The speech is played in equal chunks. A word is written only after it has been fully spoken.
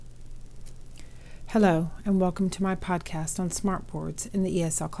Hello, and welcome to my podcast on smartboards in the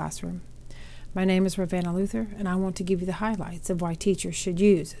ESL classroom. My name is RvLuther, and I want to give you the highlights of why teachers should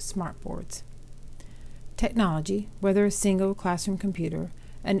use smartboards. Technology, whether a single classroom computer,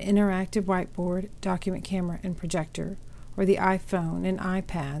 an interactive whiteboard, document camera, and projector, or the iPhone and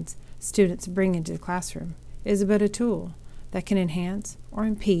iPads students bring into the classroom, is but a tool that can enhance or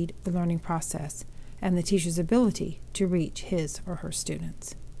impede the learning process and the teacher's ability to reach his or her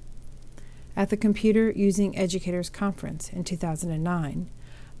students. At the Computer Using Educators Conference in 2009,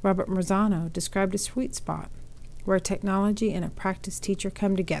 Robert Marzano described a sweet spot where technology and a practice teacher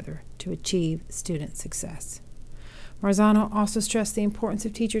come together to achieve student success. Marzano also stressed the importance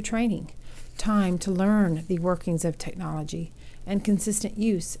of teacher training, time to learn the workings of technology, and consistent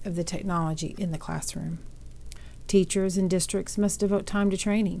use of the technology in the classroom. Teachers and districts must devote time to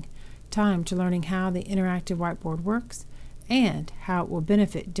training, time to learning how the interactive whiteboard works, and how it will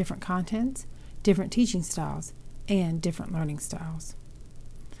benefit different contents, different teaching styles, and different learning styles.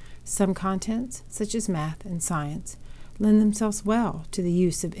 Some contents, such as math and science, lend themselves well to the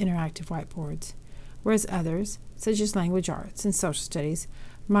use of interactive whiteboards, whereas others, such as language arts and social studies,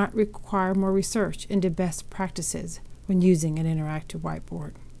 might require more research into best practices when using an interactive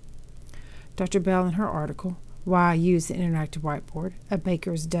whiteboard. Dr. Bell, in her article, Why Use the Interactive Whiteboard, A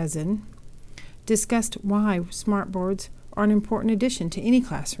Baker's Dozen, discussed why smartboards are an important addition to any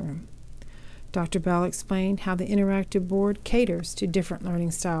classroom. Dr. Bell explained how the interactive board caters to different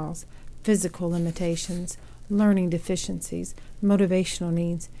learning styles, physical limitations, learning deficiencies, motivational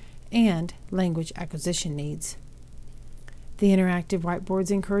needs, and language acquisition needs. The interactive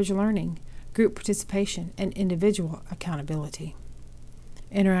whiteboards encourage learning, group participation, and individual accountability.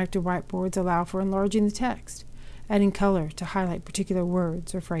 Interactive whiteboards allow for enlarging the text, adding color to highlight particular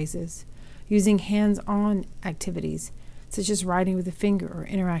words or phrases, using hands-on activities such as writing with a finger or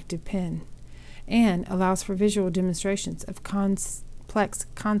interactive pen, and allows for visual demonstrations of complex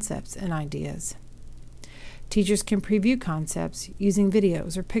concepts and ideas. Teachers can preview concepts using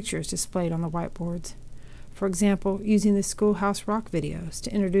videos or pictures displayed on the whiteboards. For example, using the Schoolhouse Rock videos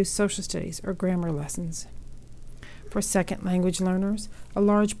to introduce social studies or grammar lessons. For second language learners, a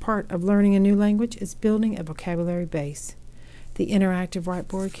large part of learning a new language is building a vocabulary base. The interactive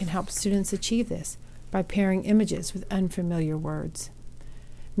whiteboard can help students achieve this by pairing images with unfamiliar words.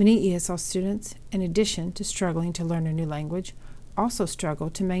 Many ESL students, in addition to struggling to learn a new language, also struggle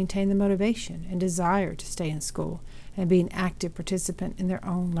to maintain the motivation and desire to stay in school and be an active participant in their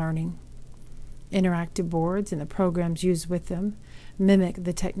own learning. Interactive boards and the programs used with them mimic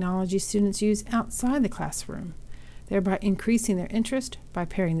the technology students use outside the classroom, thereby increasing their interest by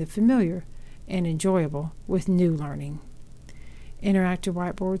pairing the familiar and enjoyable with new learning. Interactive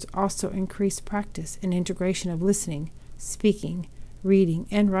whiteboards also increase practice and integration of listening, speaking, reading,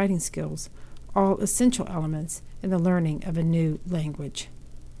 and writing skills, all essential elements in the learning of a new language.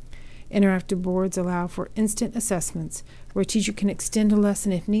 Interactive boards allow for instant assessments where a teacher can extend a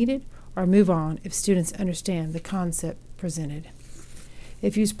lesson if needed or move on if students understand the concept presented.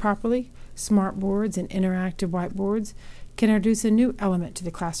 If used properly, smartboards and interactive whiteboards can introduce a new element to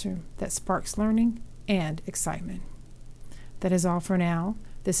the classroom that sparks learning and excitement. That is all for now.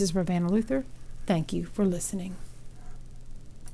 This is RvLuther. Thank you for listening.